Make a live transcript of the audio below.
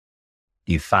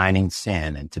defining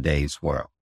sin in today's world.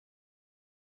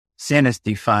 Sin is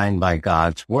defined by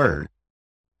God's word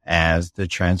as the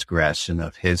transgression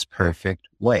of his perfect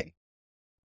way,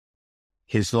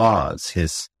 his laws,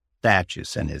 his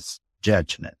statutes, and his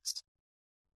judgments.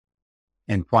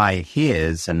 And why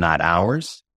his and not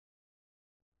ours?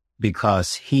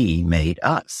 Because he made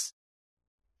us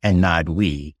and not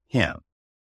we him.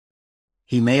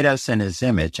 He made us in his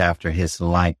image after his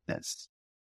likeness,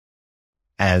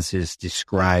 as is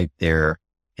described there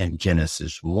in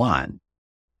Genesis 1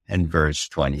 and verse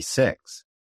 26.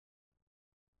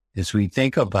 As we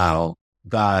think about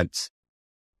God's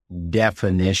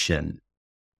definition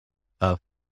of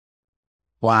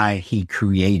why he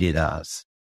created us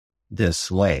this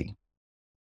way,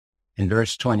 in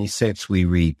verse 26 we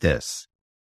read this,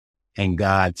 and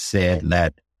God said,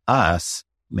 let us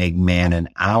make man in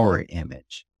our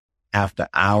image, after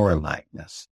our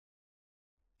likeness,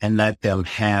 and let them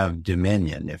have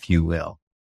dominion, if you will,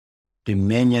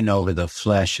 dominion over the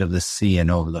flesh of the sea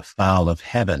and over the fowl of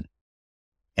heaven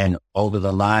and over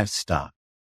the livestock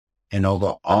and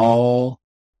over all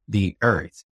the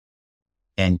earth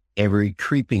and every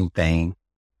creeping thing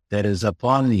that is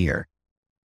upon the earth.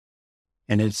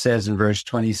 And it says in verse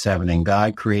 27, and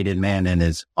God created man in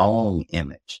his own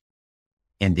image.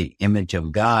 In the image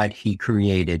of God, he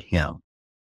created him.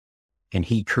 And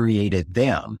he created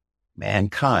them,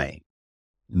 mankind,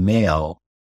 male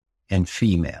and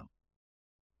female.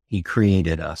 He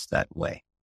created us that way.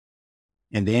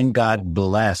 And then God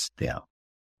blessed them.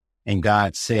 And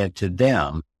God said to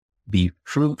them, be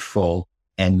fruitful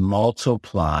and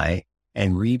multiply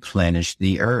and replenish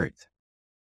the earth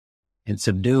and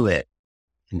subdue it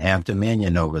and have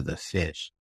dominion over the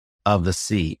fish of the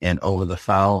sea and over the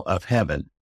fowl of heaven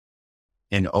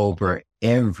and over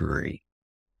every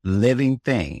living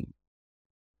thing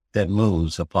that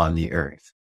moves upon the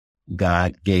earth.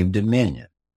 God gave dominion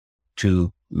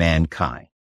to mankind.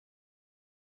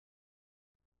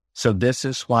 So this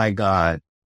is why God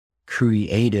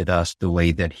created us the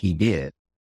way that he did.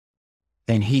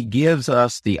 And he gives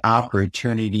us the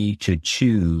opportunity to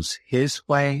choose his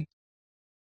way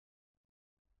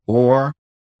or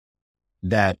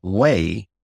that way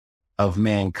of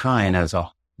mankind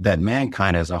that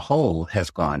mankind as a whole has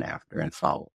gone after and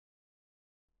followed.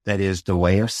 That is the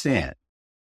way of sin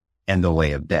and the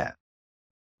way of death.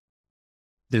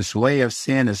 This way of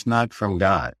sin is not from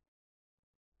God,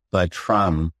 but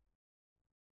from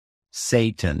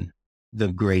Satan, the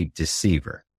great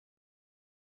deceiver.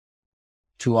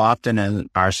 Too often in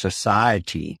our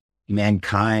society,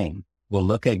 mankind will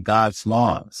look at God's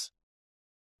laws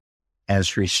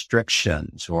as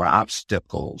restrictions or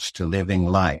obstacles to living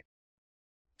life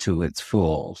to its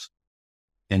full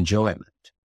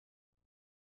enjoyment.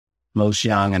 Most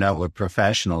young and upward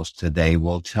professionals today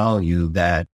will tell you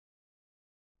that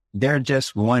they're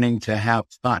just wanting to have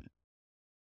fun.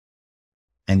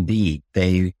 Indeed,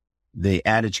 the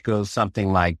adage goes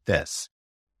something like this: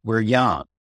 we're young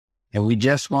and we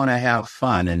just want to have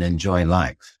fun and enjoy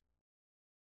life.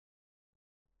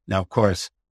 Now, of course,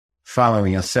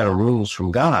 following a set of rules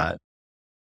from God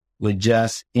would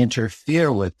just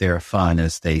interfere with their fun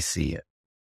as they see it.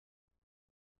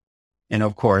 And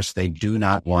of course, they do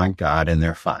not want God in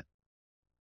their fun.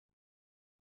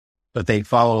 But they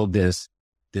follow this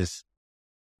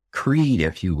creed,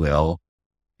 if you will,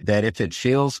 that if it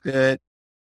feels good,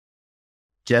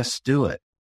 just do it.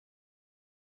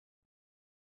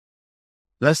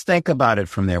 Let's think about it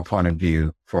from their point of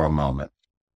view for a moment.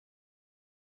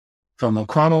 From the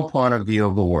carnal point of view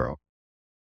of the world,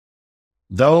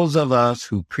 those of us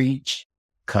who preach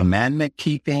commandment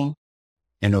keeping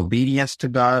and obedience to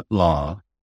God's law,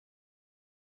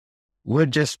 we're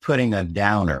just putting a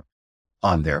downer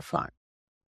on their fun.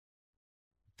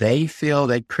 They feel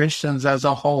that Christians as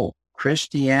a whole,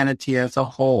 Christianity as a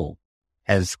whole,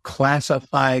 has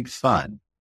classified fun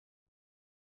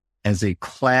as a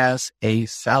Class A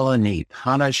felony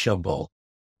punishable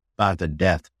by the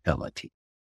death penalty.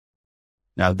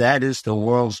 Now, that is the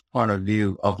world's point of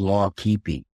view of law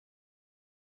keeping,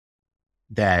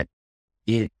 that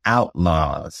it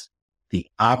outlaws the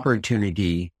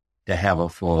opportunity to have a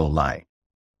full life.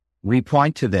 We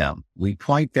point them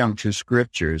to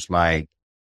scriptures like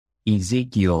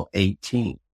Ezekiel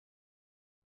 18.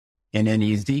 And in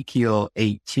Ezekiel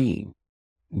 18,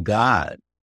 God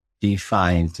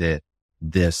defines it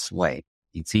this way.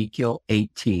 Ezekiel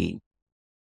 18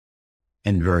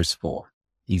 and verse 4.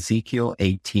 Ezekiel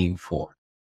 18:4.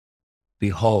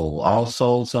 Behold, all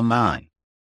souls are mine.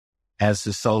 As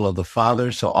the soul of the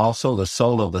Father, so also the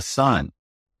soul of the Son.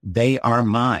 They are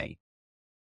mine.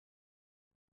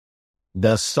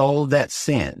 The soul that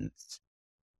sins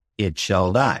it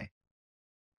shall die.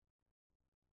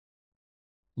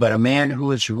 But a man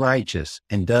who is righteous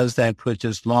and does that which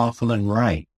is lawful and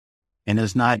right, and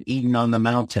is not eaten on the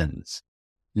mountains,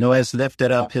 nor has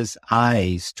lifted up his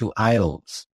eyes to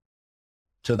idols,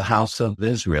 to the house of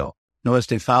Israel, nor has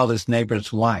defiled his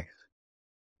neighbor's wife,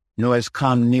 nor has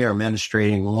come near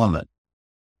menstruating woman,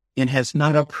 and has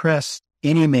not oppressed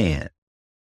any man,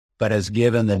 but has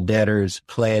given the debtor's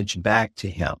pledge back to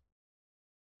him,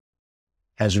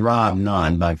 has robbed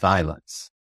none by violence,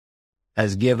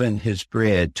 has given his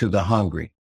bread to the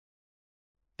hungry,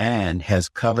 and has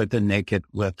covered the naked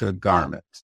with their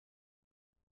garments.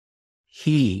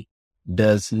 He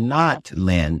does not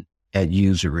lend at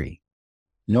usury,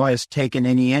 nor has taken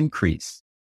any increase.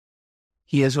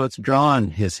 He has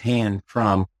withdrawn his hand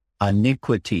from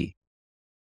iniquity,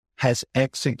 has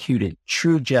executed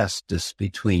true justice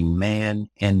between man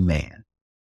and man.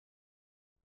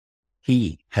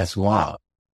 He has walked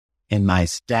in my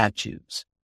statutes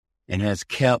and has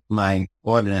kept my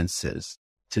ordinances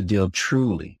to deal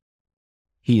truly.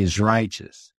 He is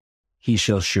righteous. He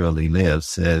shall surely live,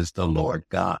 says the Lord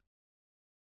God.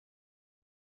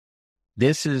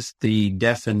 This is the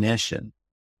definition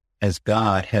as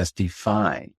God has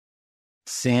defined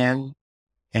sin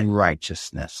and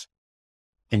righteousness.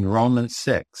 In Romans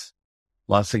 6,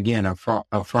 once again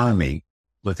affirming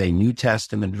with a New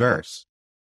Testament verse.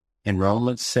 In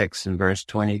Romans 6 and verse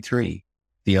 23,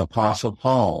 the Apostle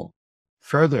Paul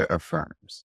further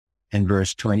affirms in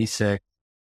verse 26,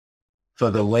 for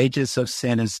the wages of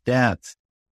sin is death,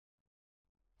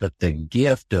 but the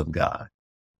gift of God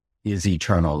is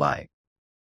eternal life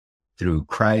through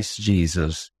Christ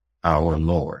Jesus our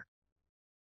Lord.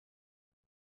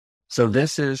 So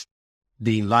this is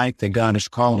the life that God is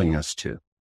calling us to,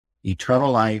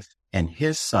 eternal life and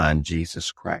his Son,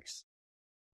 Jesus Christ.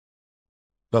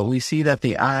 But we see that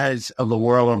the eyes of the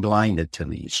world are blinded to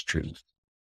these truths.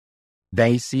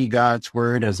 They see God's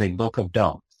word as a book of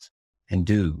don'ts and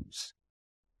do's.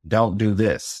 Don't do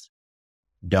this.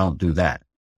 Don't do that.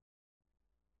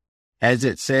 As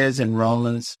it says in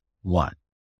Romans 1.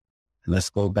 Let's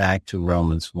go back to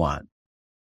Romans 1.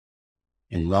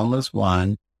 In Romans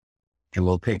 1, and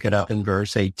we'll pick it up in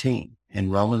verse 18.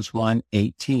 In Romans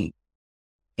 1:18,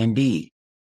 indeed,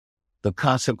 the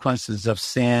consequences of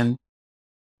sin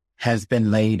has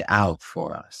been laid out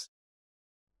for us.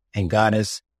 And God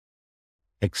has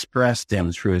expressed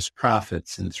them through his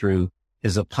prophets and through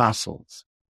his apostles.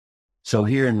 So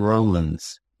here in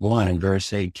Romans 1 and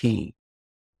verse 18,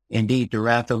 indeed, the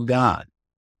wrath of God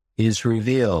is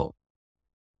revealed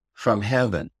from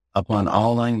heaven upon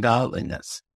all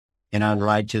ungodliness and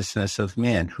unrighteousness of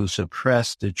men who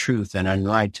suppress the truth and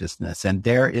unrighteousness. And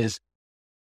there is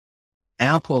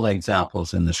ample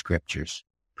examples in the scriptures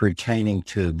pertaining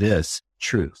to this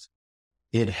truth.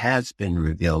 It has been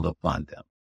revealed upon them.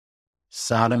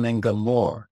 Sodom and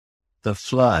Gomorrah, the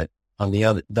flood, on the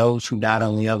other, those who died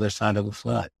on the other side of the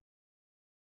flood.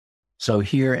 So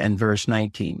here in verse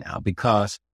 19 now,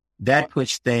 because that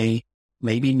which they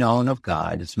may be known of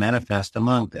God is manifest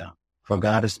among them, for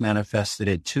God has manifested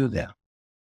it to them.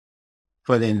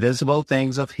 For the invisible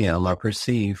things of him are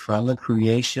perceived from the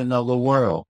creation of the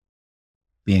world,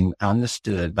 being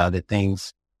understood by the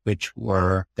things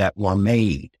that were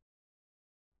made,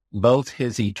 both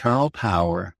his eternal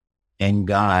power and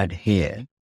Godhead,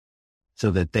 so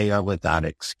that they are without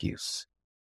excuse.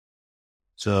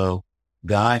 So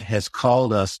God has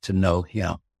called us to know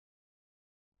him.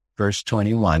 Verse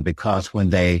 21, because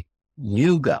when they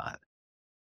knew God,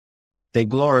 they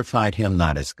glorified him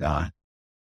not as God.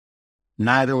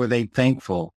 Neither were they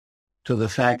thankful to the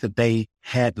fact that they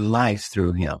had life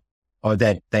through him, or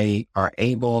that they are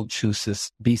able to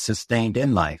be sustained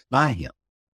in life by him.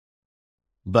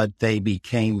 But they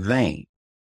became vain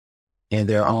in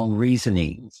their own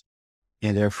reasonings,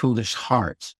 in their foolish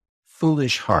hearts.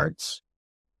 Foolish hearts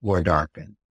were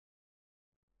darkened.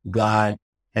 God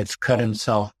has cut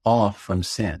himself off from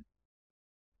sin.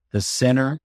 The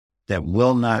sinner that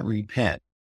will not repent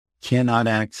cannot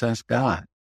access God.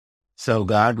 So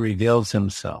God reveals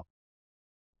himself,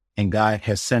 and God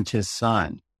has sent his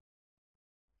Son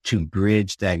to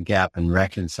bridge that gap and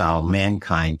reconcile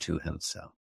mankind to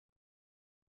himself.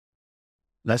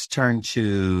 Let's turn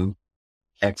to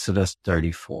Exodus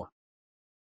 34,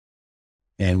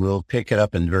 and we'll pick it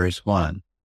up in verse 1.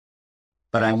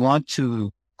 But I want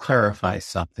to clarify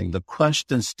something. The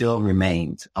question still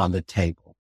remains on the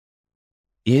table.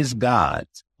 Is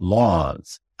God's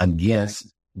laws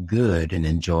against good and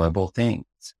enjoyable things?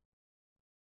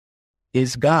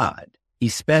 Is God,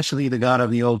 especially the God of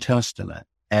the Old Testament,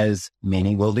 as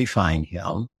many will define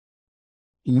him,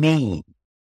 mean?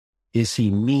 Is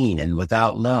he mean and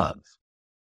without love,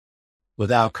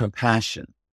 without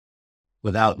compassion,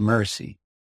 without mercy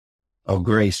or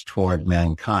grace toward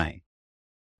mankind?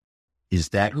 Is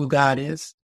that who God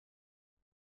is?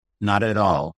 Not at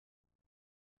all.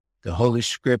 The Holy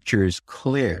Scripture is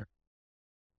clear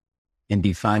in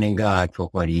defining God for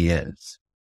what he is.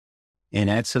 In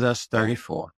Exodus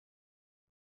 34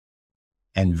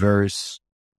 and verse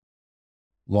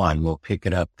 1, we'll pick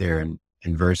it up there in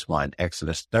verse 1,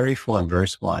 Exodus 34 and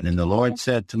verse 1. And the Lord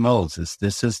said to Moses,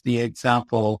 this is the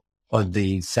example of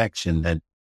the section that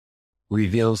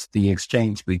reveals the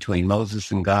exchange between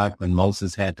Moses and God when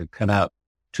Moses had to cut out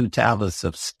 2 tablets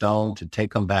of stone to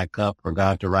take them back up for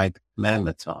God to write the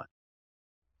commandments on,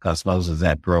 because Moses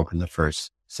had broken the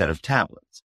first set of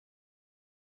tablets.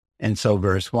 And so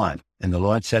verse 1, and the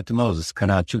Lord said to Moses, cut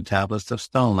out 2 tablets of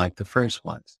stone like the first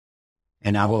ones,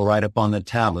 and I will write upon the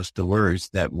tablets the words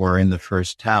that were in the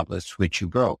first tablets which you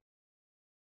broke.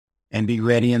 And be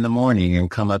ready in the morning and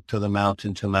come up to the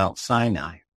mountain, to Mount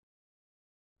Sinai.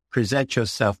 Present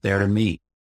yourself there to meet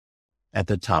at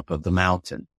the top of the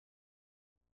mountain.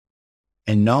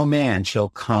 And no man shall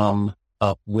come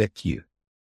up with you,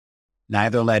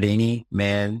 neither let any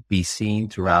man be seen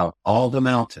throughout all the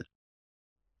mountain.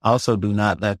 Also do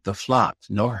not let the flocks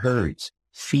nor herds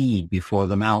feed before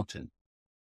the mountain.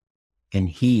 And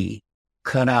he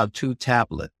cut out 2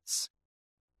 tablets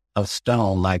of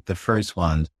stone like the first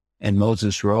ones. And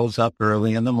Moses rose up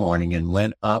early in the morning and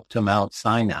went up to Mount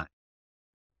Sinai.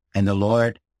 And the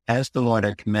Lord, as the Lord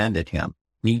had commanded him,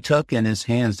 he took in his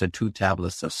hands the 2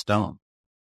 tablets of stone.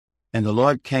 And the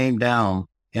Lord came down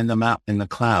in the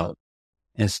cloud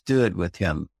and stood with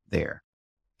him there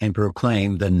and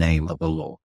proclaimed the name of the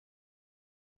Lord.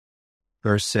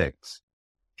 Verse 6,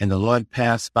 and the Lord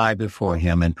passed by before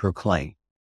him and proclaimed,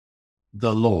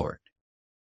 the Lord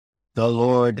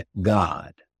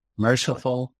God,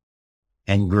 merciful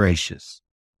and gracious,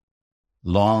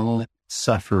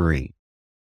 long-suffering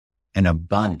and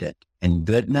abundant in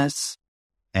goodness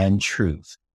and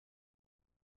truth,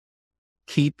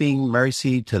 keeping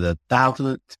mercy to the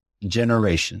 1,000th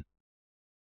generation,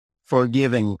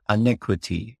 forgiving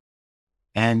iniquity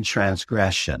and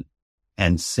transgression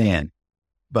and sin,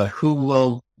 but who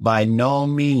will by no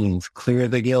means clear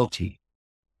the guilty,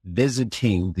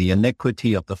 visiting the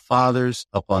iniquity of the fathers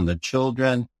upon the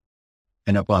children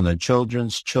and upon the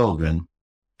children's children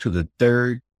to the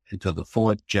 3rd and to the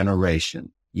 4th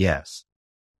generation. Yes,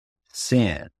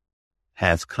 sin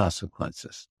has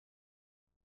consequences.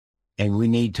 And we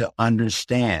need to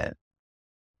understand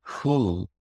who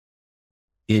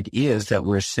it is that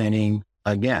we're sinning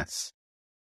against.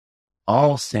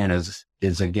 All sin is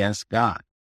against God.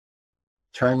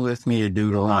 Turn with me to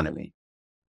Deuteronomy.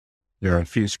 There are a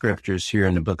few scriptures here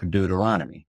in the book of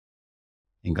Deuteronomy.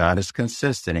 And God is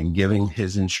consistent in giving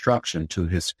his instruction to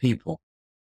his people.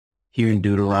 Here in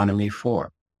Deuteronomy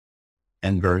 4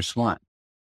 and verse 1.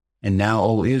 And now,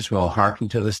 O Israel, hearken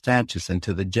to the statutes and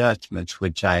to the judgments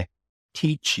which I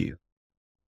teach you,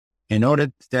 in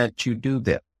order that you do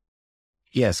them.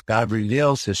 Yes, God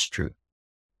reveals his truth,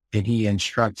 and he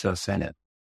instructs us in it,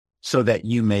 so that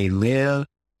you may live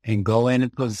and go in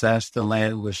and possess the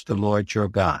land which the Lord your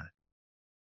God,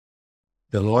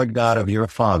 the Lord God of your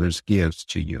fathers, gives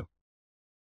to you.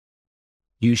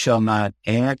 You shall not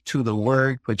add to the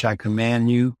word which I command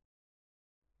you,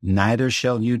 neither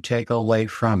shall you take away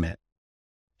from it.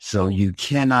 So you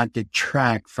cannot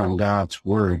detract from God's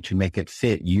word to make it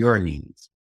fit your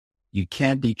needs. You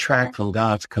can't detract from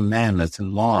God's commandments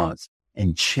and laws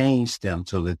and change them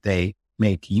so that they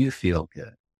make you feel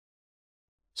good,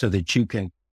 so that you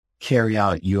can carry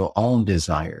out your own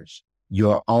desires,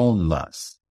 your own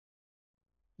lusts.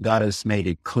 God has made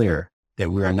it clear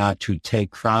that we are not to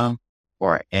take from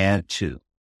or add to.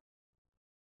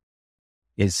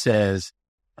 It says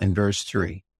in verse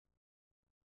 3,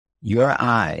 your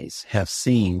eyes have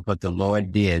seen what the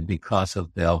Lord did because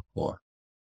of Belpoor.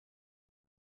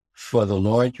 For the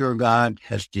Lord your God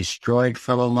has destroyed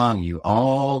from among you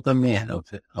all the men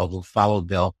who followed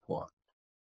Belpoor.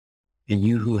 And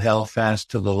you who held fast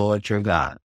to the Lord your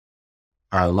God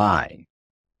are alive,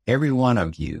 every one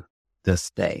of you,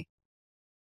 this day.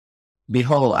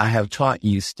 Behold, I have taught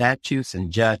you statutes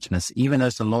and judgments, even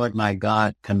as the Lord my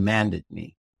God commanded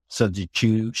me, so that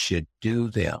you should do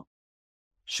them,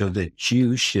 so that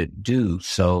you should do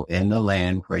so in the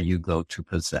land where you go to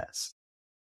possess.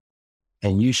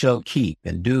 And you shall keep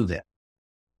and do them,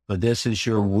 for this is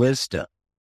your wisdom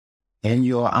and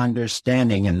your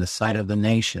understanding in the sight of the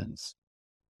nations,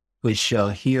 which shall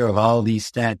hear of all these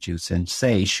statutes and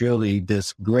say, surely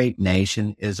this great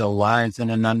nation is a wise and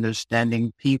an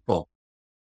understanding people.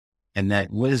 and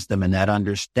that wisdom and that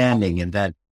understanding and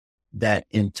that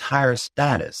entire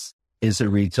status is a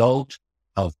result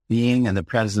of being in the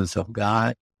presence of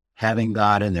God, having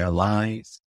God in their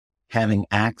lives, having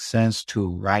access to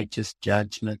righteous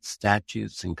judgments,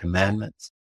 statutes, and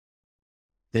commandments.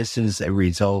 This is a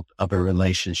result of a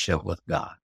relationship with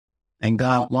God. And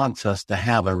God wants us to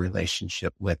have a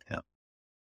relationship with him.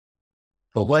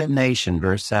 For what nation,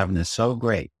 verse 7, is so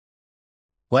great?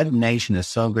 What nation is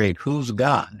so great whose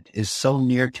God is so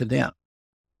near to them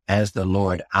as the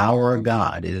Lord our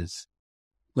God is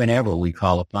whenever we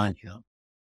call upon him?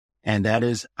 And that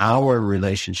is our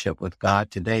relationship with God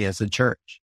today as a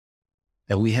church,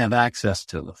 that we have access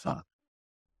to the Father.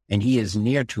 And he is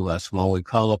near to us when we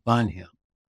call upon him,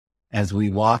 as we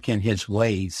walk in his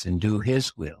ways and do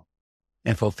his will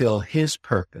and fulfill his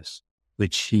purpose,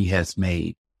 which he has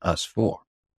made us for.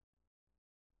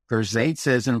 Verse 8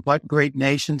 says, and what great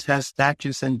nations have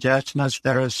statutes and judgments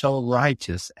that are so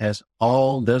righteous as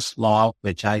all this law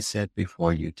which I set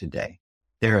before you today?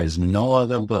 There is no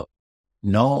other book,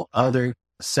 no other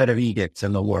set of edicts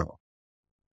in the world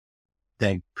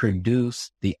that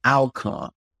produce the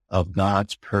outcome of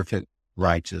God's perfect,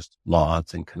 righteous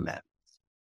laws and commandments.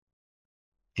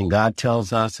 And God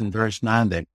tells us in verse 9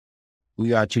 that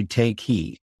we are to take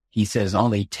heed. He says,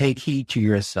 only take heed to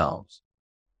yourselves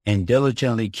and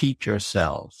diligently keep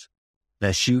yourselves,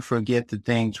 lest you forget the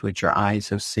things which your eyes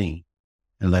have seen,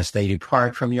 unless they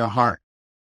depart from your heart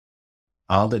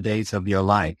all the days of your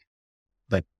life.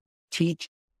 But teach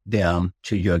them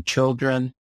to your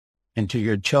children and to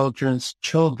your children's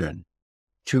children,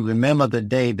 to remember the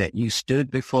day that you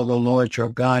stood before the Lord your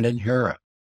God in Horeb,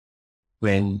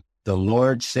 when the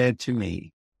Lord said to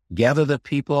me, gather the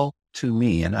people to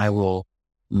me, and I will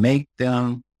make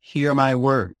them hear my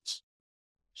words,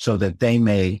 so that they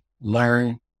may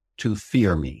learn to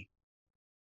fear me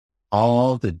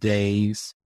all the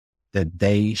days that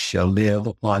they shall live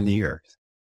upon the earth,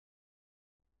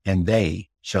 and they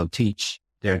shall teach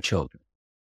their children.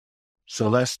 So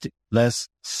let's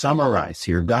summarize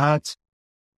here. God's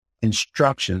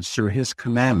instructions through his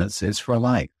commandments is for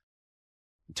life,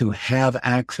 to have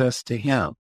access to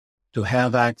him, to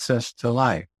have access to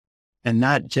life, and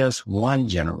not just one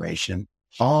generation.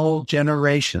 All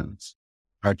generations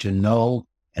are to know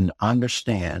and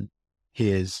understand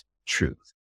his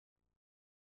truth,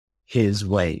 his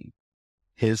way,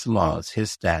 his laws,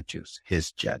 his statutes,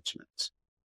 his judgments.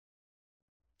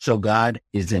 So God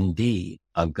is indeed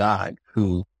a God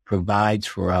who provides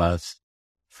for us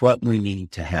what we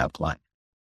need to have life.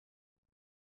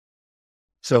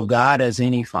 So God, as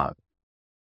any father,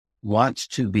 wants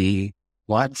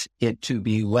it to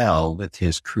be well with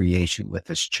his creation, with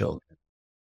his children,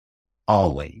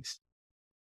 always.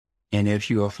 And if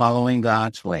you are following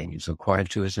God's ways according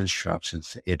to his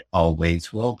instructions, it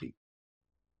always will be.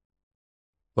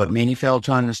 What many fail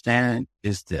to understand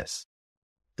is this: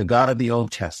 the God of the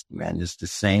Old Testament is the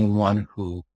same one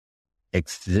who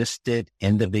existed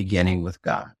in the beginning with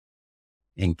God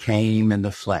and came in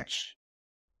the flesh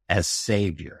as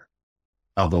Savior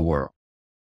of the world.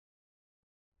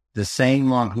 The same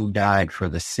one who died for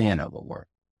the sin of the world,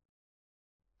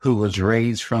 who was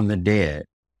raised from the dead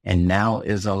and now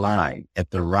is alive at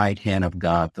the right hand of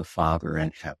God the Father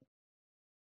in heaven.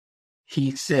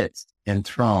 He sits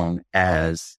enthroned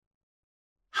as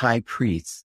high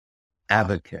priest,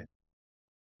 advocate,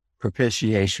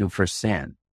 propitiation for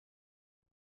sin.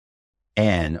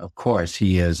 And of course,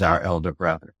 he is our elder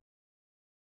brother.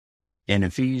 In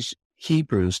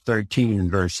Hebrews 13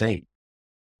 verse 8,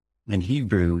 in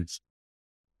Hebrews,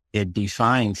 it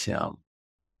defines him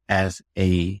as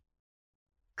a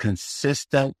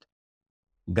consistent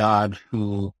God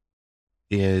who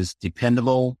is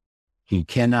dependable, he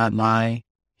cannot lie,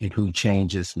 and who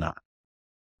changes not.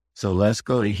 So let's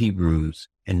go to Hebrews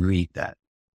and read that.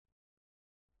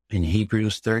 In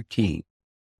Hebrews 13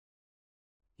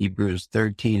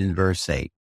 and verse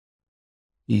 8,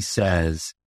 he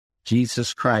says,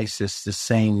 Jesus Christ is the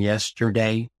same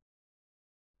yesterday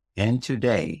and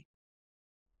today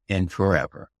and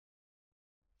forever.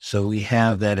 So we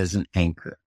have that as an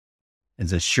anchor,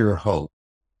 as a sure hope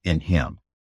in him.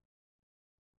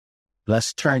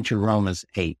 Let's turn to Romans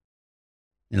 8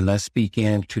 and let's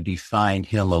begin to define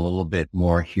him a little bit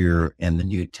more here in the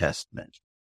New Testament.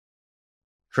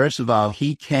 First of all,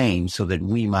 he came so that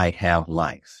we might have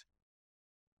life.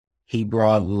 He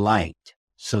brought light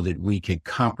so that we could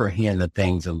comprehend the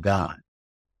things of God.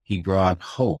 He brought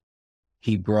hope.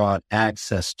 He brought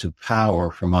access to power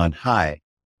from on high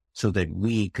so that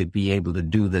we could be able to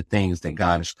do the things that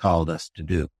God has called us to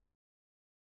do.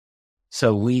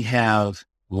 So we have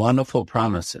wonderful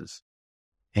promises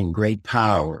and great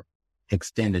power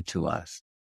extended to us.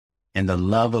 And the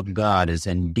love of God is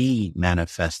indeed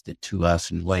manifested to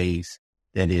us in ways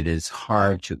that it is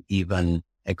hard to even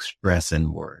express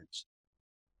in words.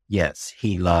 Yes,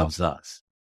 he loves us.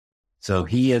 So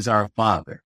he is our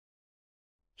Father.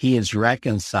 He has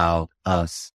reconciled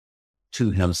us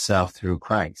to himself through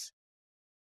Christ.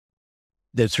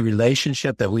 This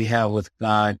relationship that we have with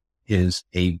God is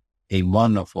a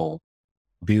wonderful,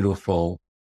 beautiful,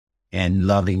 and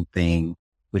loving thing,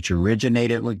 which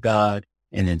originated with God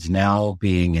and is now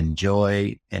being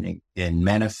enjoyed and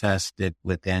manifested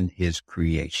within his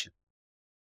creation.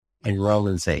 In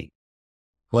Romans 8,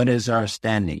 what is our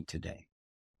standing today?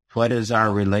 What is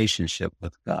our relationship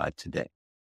with God today?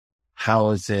 How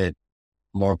is it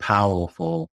more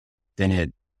powerful than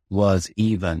it was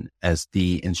even as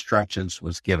the instructions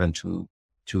was given to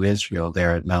Israel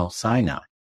there at Mount Sinai?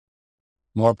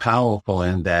 More powerful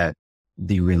in that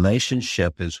the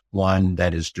relationship is one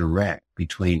that is direct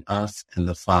between us and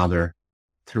the Father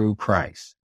through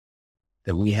Christ,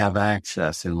 that we have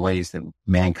access in ways that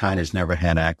mankind has never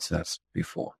had access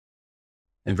before.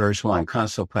 In verse 1,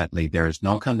 consequently, there is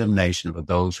no condemnation for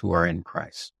those who are in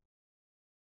Christ.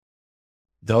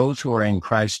 Those who are in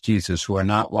Christ Jesus, who are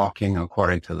not walking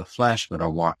according to the flesh, but are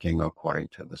walking according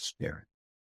to the Spirit.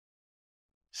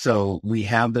 So we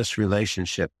have this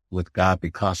relationship with God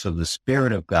because of the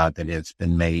Spirit of God that has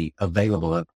been made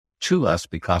available to us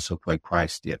because of what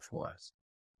Christ did for us.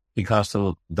 Because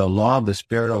of the law of the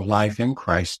Spirit of life in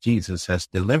Christ Jesus has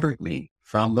delivered me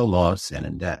from the law of sin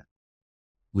and death.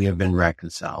 We have been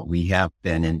reconciled. We have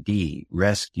been indeed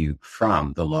rescued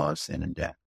from the law of sin and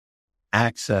death.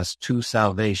 Access to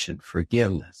salvation,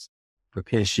 forgiveness,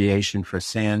 propitiation for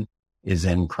sin is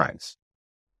in Christ.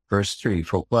 Verse 3,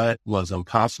 for what was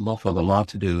impossible for the law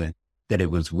to do, and that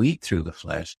it was weak through the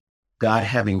flesh, God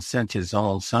having sent his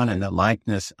own Son in the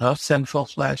likeness of sinful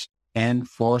flesh, and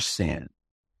for sin,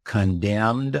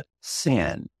 condemned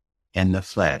sin in the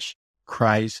flesh.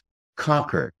 Christ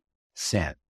conquered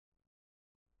sin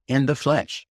in the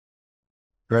flesh.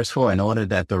 Verse 4, in order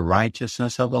that the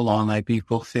righteousness of the law might be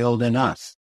fulfilled in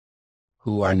us,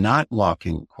 who are not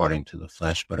walking according to the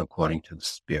flesh, but according to the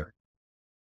Spirit.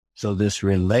 So this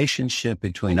relationship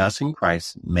between us and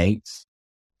Christ makes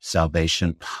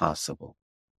salvation possible.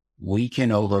 We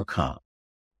can overcome.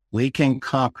 We can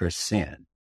conquer sin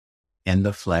in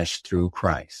the flesh through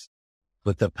Christ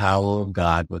with the power of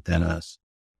God within us,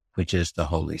 which is the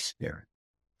Holy Spirit.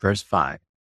 Verse 5,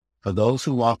 for those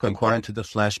who walk according to the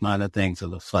flesh mind the things of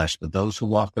the flesh, but those who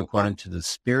walk according to the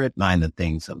Spirit mind the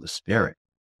things of the Spirit.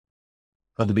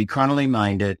 For to be carnally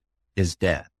minded is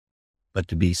death, but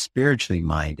to be spiritually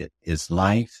minded is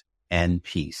life and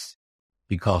peace,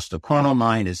 because the carnal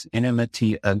mind is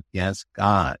enmity against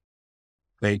God,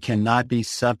 for it cannot be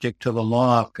subject to the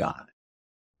law of God,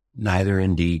 neither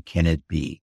indeed can it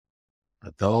be.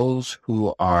 But those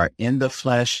who are in the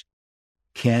flesh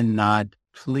cannot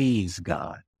please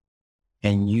God,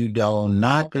 and you do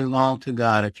not belong to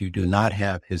God if you do not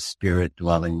have his Spirit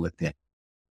dwelling within.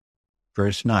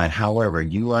 Verse 9, however,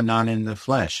 you are not in the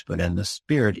flesh, but in the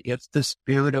Spirit, if the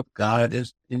Spirit of God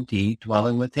is indeed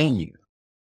dwelling within you.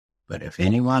 But if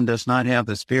anyone does not have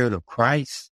the Spirit of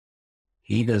Christ,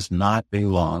 he does not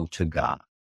belong to God.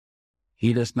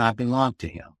 He does not belong to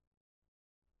him.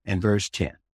 And verse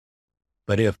 10,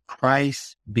 but if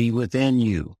Christ be within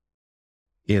you,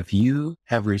 if you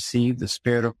have received the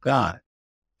Spirit of God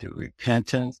through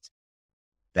repentance,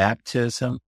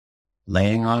 baptism,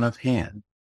 laying on of hands,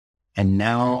 and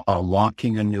now are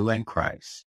walking anew in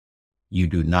Christ, you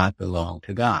do not belong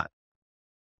to God,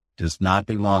 does not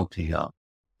belong to him.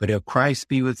 But if Christ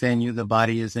be within you, the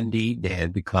body is indeed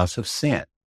dead because of sin.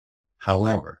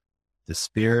 However, the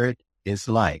Spirit is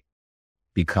life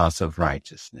because of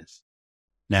righteousness.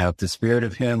 Now, if the Spirit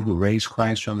of him who raised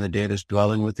Christ from the dead is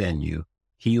dwelling within you,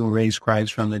 he who raised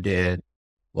Christ from the dead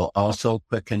will also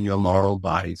quicken your mortal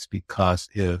bodies because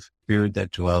of the Spirit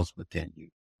that dwells within you.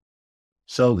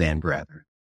 So then, brethren,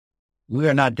 we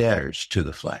are not debtors to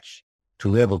the flesh, to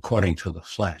live according to the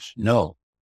flesh. No,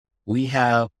 we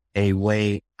have a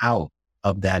way out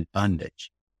of that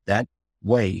bondage. That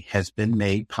way has been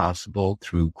made possible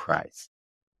through Christ.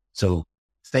 So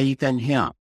faith in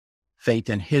him, faith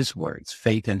in his words,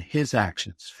 faith in his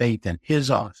actions, faith in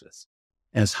his office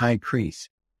as high priest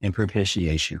in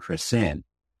propitiation for sin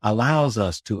allows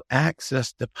us to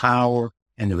access the power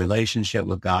and the relationship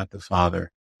with God the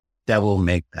Father that will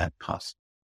make that possible.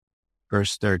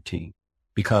 Verse 13,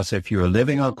 because if you are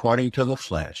living according to the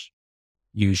flesh,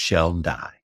 you shall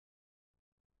die.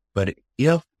 But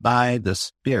if by the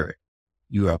Spirit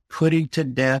you are putting to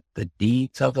death the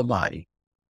deeds of the body,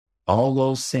 all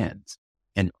those sins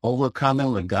and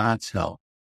overcoming with God's help,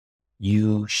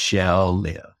 you shall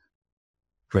live.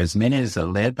 For as many as are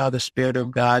led by the Spirit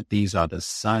of God, these are the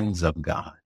sons of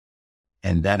God.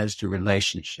 And that is the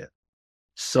relationship.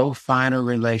 So fine a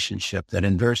relationship that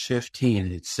in verse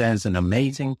 15, it says an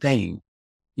amazing thing.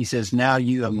 He says, now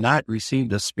you have not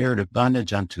received a spirit of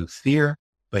bondage unto fear,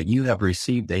 but you have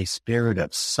received a spirit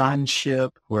of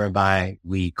sonship, whereby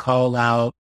we call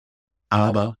out,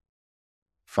 Abba,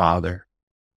 Father.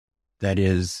 That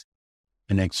is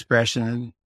an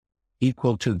expression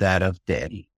equal to that of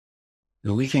Daddy.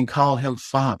 And we can call him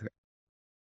Father.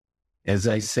 As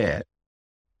I said,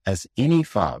 as any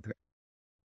father,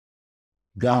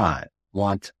 God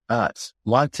wants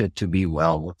it to be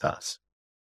well with us.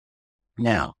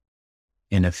 Now,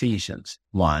 in Ephesians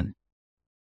 1,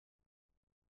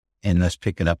 and let's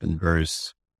pick it up in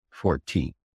verse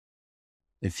 14.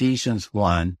 Ephesians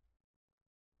 1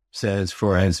 says,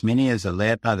 for as many as are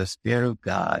led by the Spirit of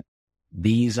God,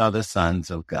 these are the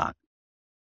sons of God.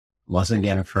 Once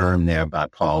again affirmed there by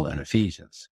Paul in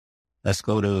Ephesians. Let's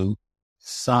go to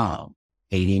Psalm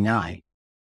 89.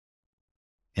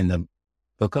 In the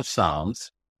book of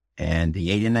Psalms and the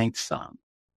 89th Psalm,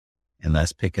 and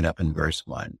let's pick it up in verse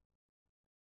 1.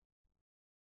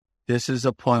 This is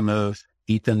a poem of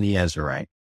Ethan the Ezrahite.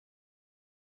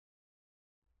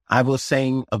 I will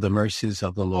sing of the mercies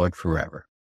of the Lord forever.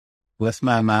 With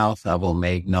my mouth I will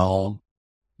make known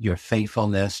your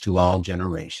faithfulness to all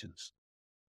generations.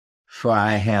 For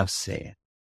I have said,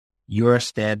 your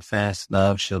steadfast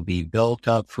love shall be built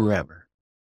up forever.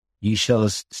 You shall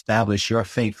establish your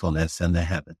faithfulness in the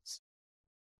heavens.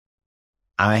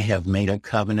 I have made a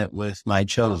covenant with my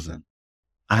chosen.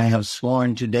 I have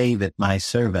sworn to David, my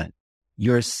servant,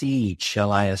 your seed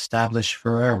shall I establish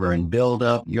forever and build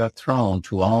up your throne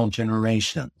to all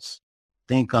generations.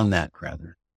 Think on that,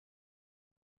 brethren.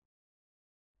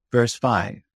 Verse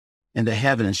 5, and the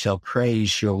heavens shall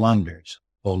praise your wonders,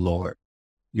 O Lord,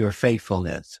 your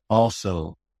faithfulness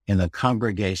also in the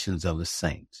congregations of the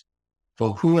saints.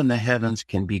 For who in the heavens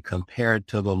can be compared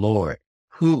to the Lord?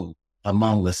 Who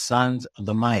among the sons of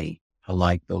the mighty are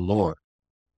like the Lord?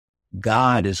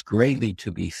 God is greatly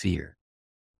to be feared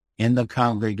in the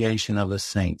congregation of the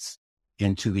saints,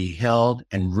 and to be held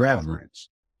and reverenced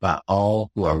by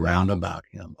all who are round about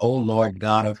him. O Lord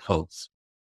God of hosts,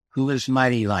 who is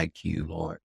mighty like you,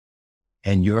 Lord?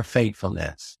 And your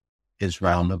faithfulness is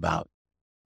round about.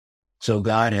 So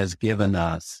God has given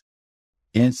us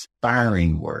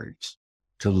inspiring words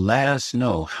to let us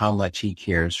know how much he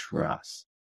cares for us.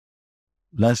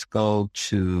 Let's go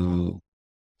to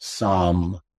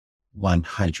Psalm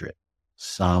 100.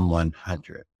 Psalm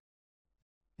 100.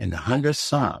 In the 100th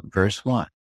Psalm, verse 1.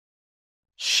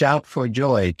 Shout for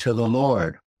joy to the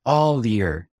Lord, all the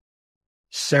earth.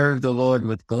 Serve the Lord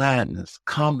with gladness.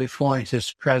 Come before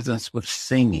his presence with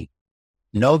singing.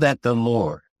 Know that the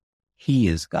Lord, he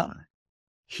is God.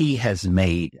 He has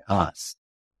made us,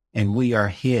 and we are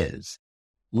his.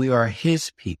 We are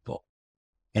his people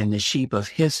and the sheep of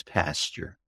his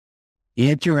pasture.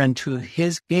 Enter into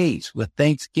his gates with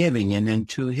thanksgiving and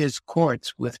into his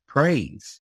courts with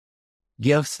praise.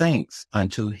 Give thanks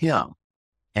unto him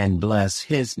and bless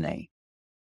his name.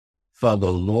 For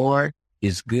the Lord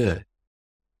is good.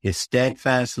 His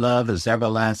steadfast love is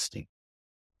everlasting,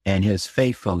 and his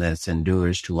faithfulness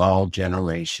endures to all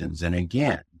generations. And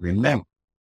again, remember,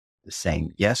 the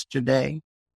same yesterday,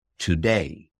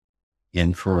 today,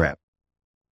 and forever.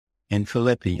 In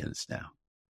Philippians now,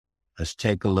 let's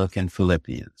take a look in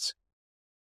Philippians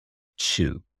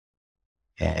 2,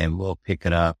 and we'll pick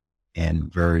it up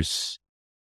in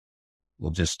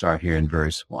we'll just start here in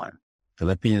verse 1.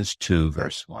 Philippians 2,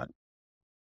 verse 1.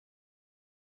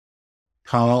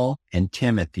 Paul and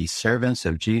Timothy, servants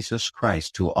of Jesus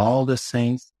Christ, to all the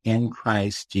saints in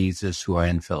Christ Jesus who are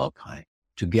in Philippi,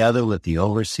 together with the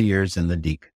overseers and the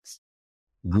deacons.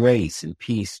 Grace and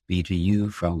peace be to you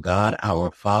from God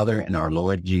our Father and our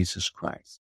Lord Jesus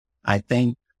Christ. I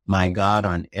thank my God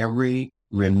on every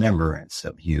remembrance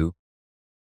of you,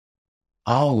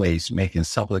 always making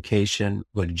supplication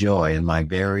with joy in my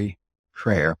very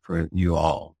prayer for you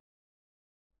all,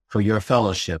 for your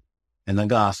fellowship in the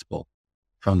gospel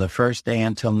from the first day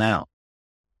until now,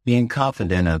 being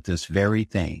confident of this very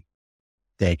thing,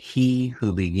 that he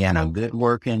who began a good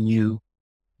work in you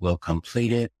will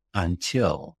complete it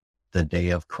until the day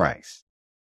of Christ.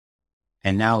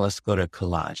 And now let's go to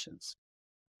Colossians.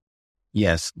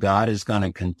 Yes, God is going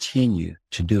to continue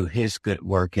to do his good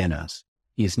work in us.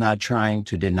 He's not trying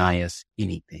to deny us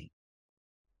anything.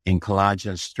 In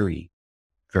Colossians 3,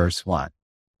 verse 1.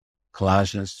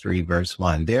 Colossians 3, verse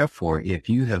 1. Therefore, if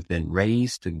you have been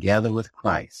raised together with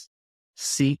Christ,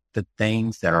 Seek the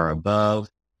things that are above,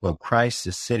 where Christ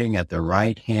is sitting at the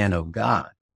right hand of God.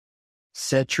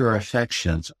 Set your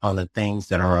affections on the things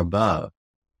that are above,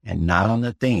 and not on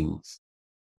the things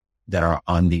that are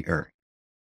on the earth.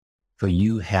 For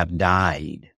you have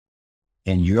died,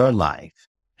 and your life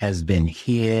has been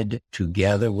hid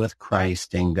together with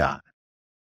Christ in God.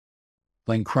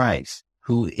 When Christ,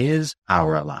 who is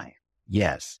our life,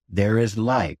 yes, there is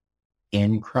life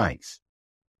in Christ,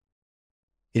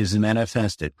 is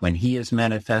manifested. When he is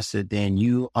manifested, then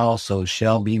you also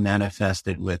shall be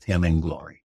manifested with him in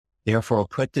glory. Therefore,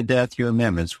 put to death your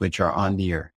members which are on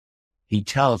the earth. He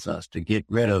tells us to get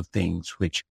rid of things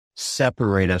which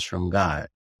separate us from God,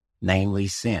 namely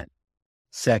sin,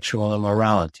 sexual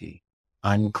immorality,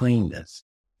 uncleanness,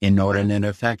 inordinate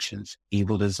affections,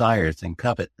 evil desires, and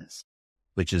covetousness,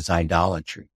 which is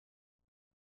idolatry.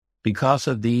 Because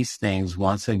of these things,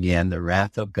 once again, the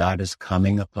wrath of God is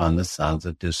coming upon the sons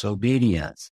of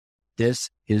disobedience. This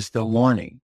is the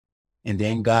warning. And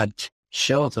then God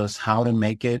shows us how to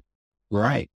make it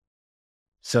right.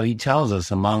 So he tells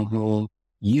us, among whom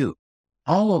you,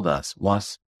 all of us,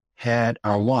 once had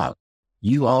our walk.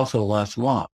 You also once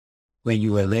walked when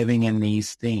you were living in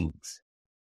these things.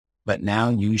 But now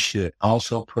you should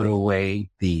also put away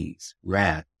these: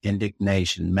 wrath,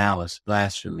 indignation, malice,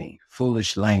 blasphemy,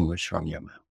 foolish language from your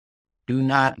mouth. Do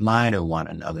not lie to one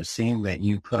another, seeing that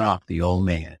you put off the old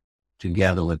man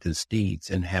together with his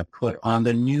deeds, and have put on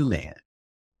the new man,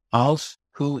 also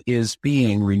who is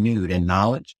being renewed in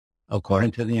knowledge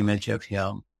according to the image of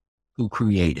him who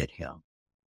created him,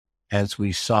 as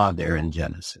we saw there in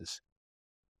Genesis,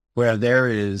 where there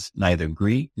is neither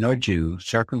Greek nor Jew,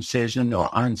 circumcision nor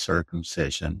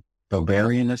uncircumcision,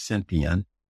 barbarian or Scythian,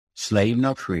 slave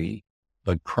nor free,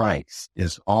 but Christ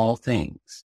is all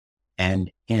things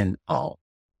and in all.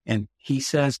 And he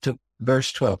says to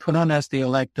verse 12, put on as the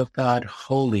elect of God,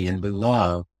 holy and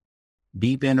beloved,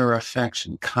 deep inner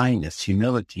affection, kindness,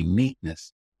 humility,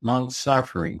 meekness,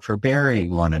 long-suffering,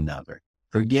 forbearing one another,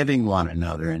 forgiving one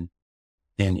another.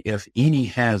 And if any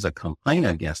has a complaint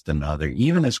against another,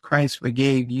 even as Christ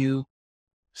forgave you,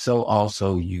 so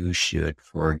also you should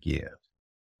forgive.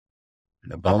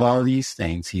 And above all these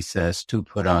things, he says to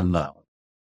put on love,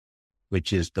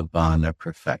 which is the bond of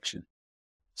perfection.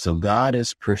 So God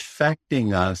is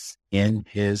perfecting us in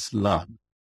his love.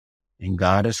 And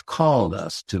God has called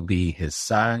us to be his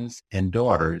sons and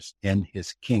daughters in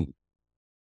his kingdom.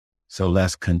 So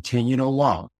let's continue to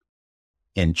walk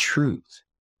in truth,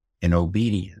 in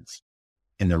obedience,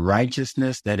 in the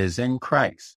righteousness that is in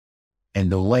Christ,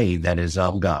 and the way that is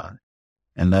of God.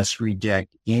 And let's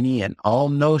reject any and all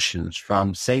notions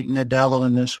from Satan, the devil,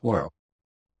 in this world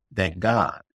that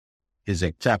God is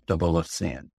acceptable of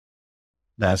sin.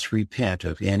 Let's repent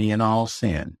of any and all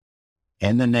sin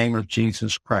in the name of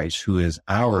Jesus Christ, who is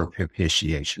our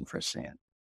propitiation for sin.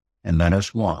 And let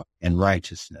us walk in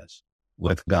righteousness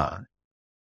with God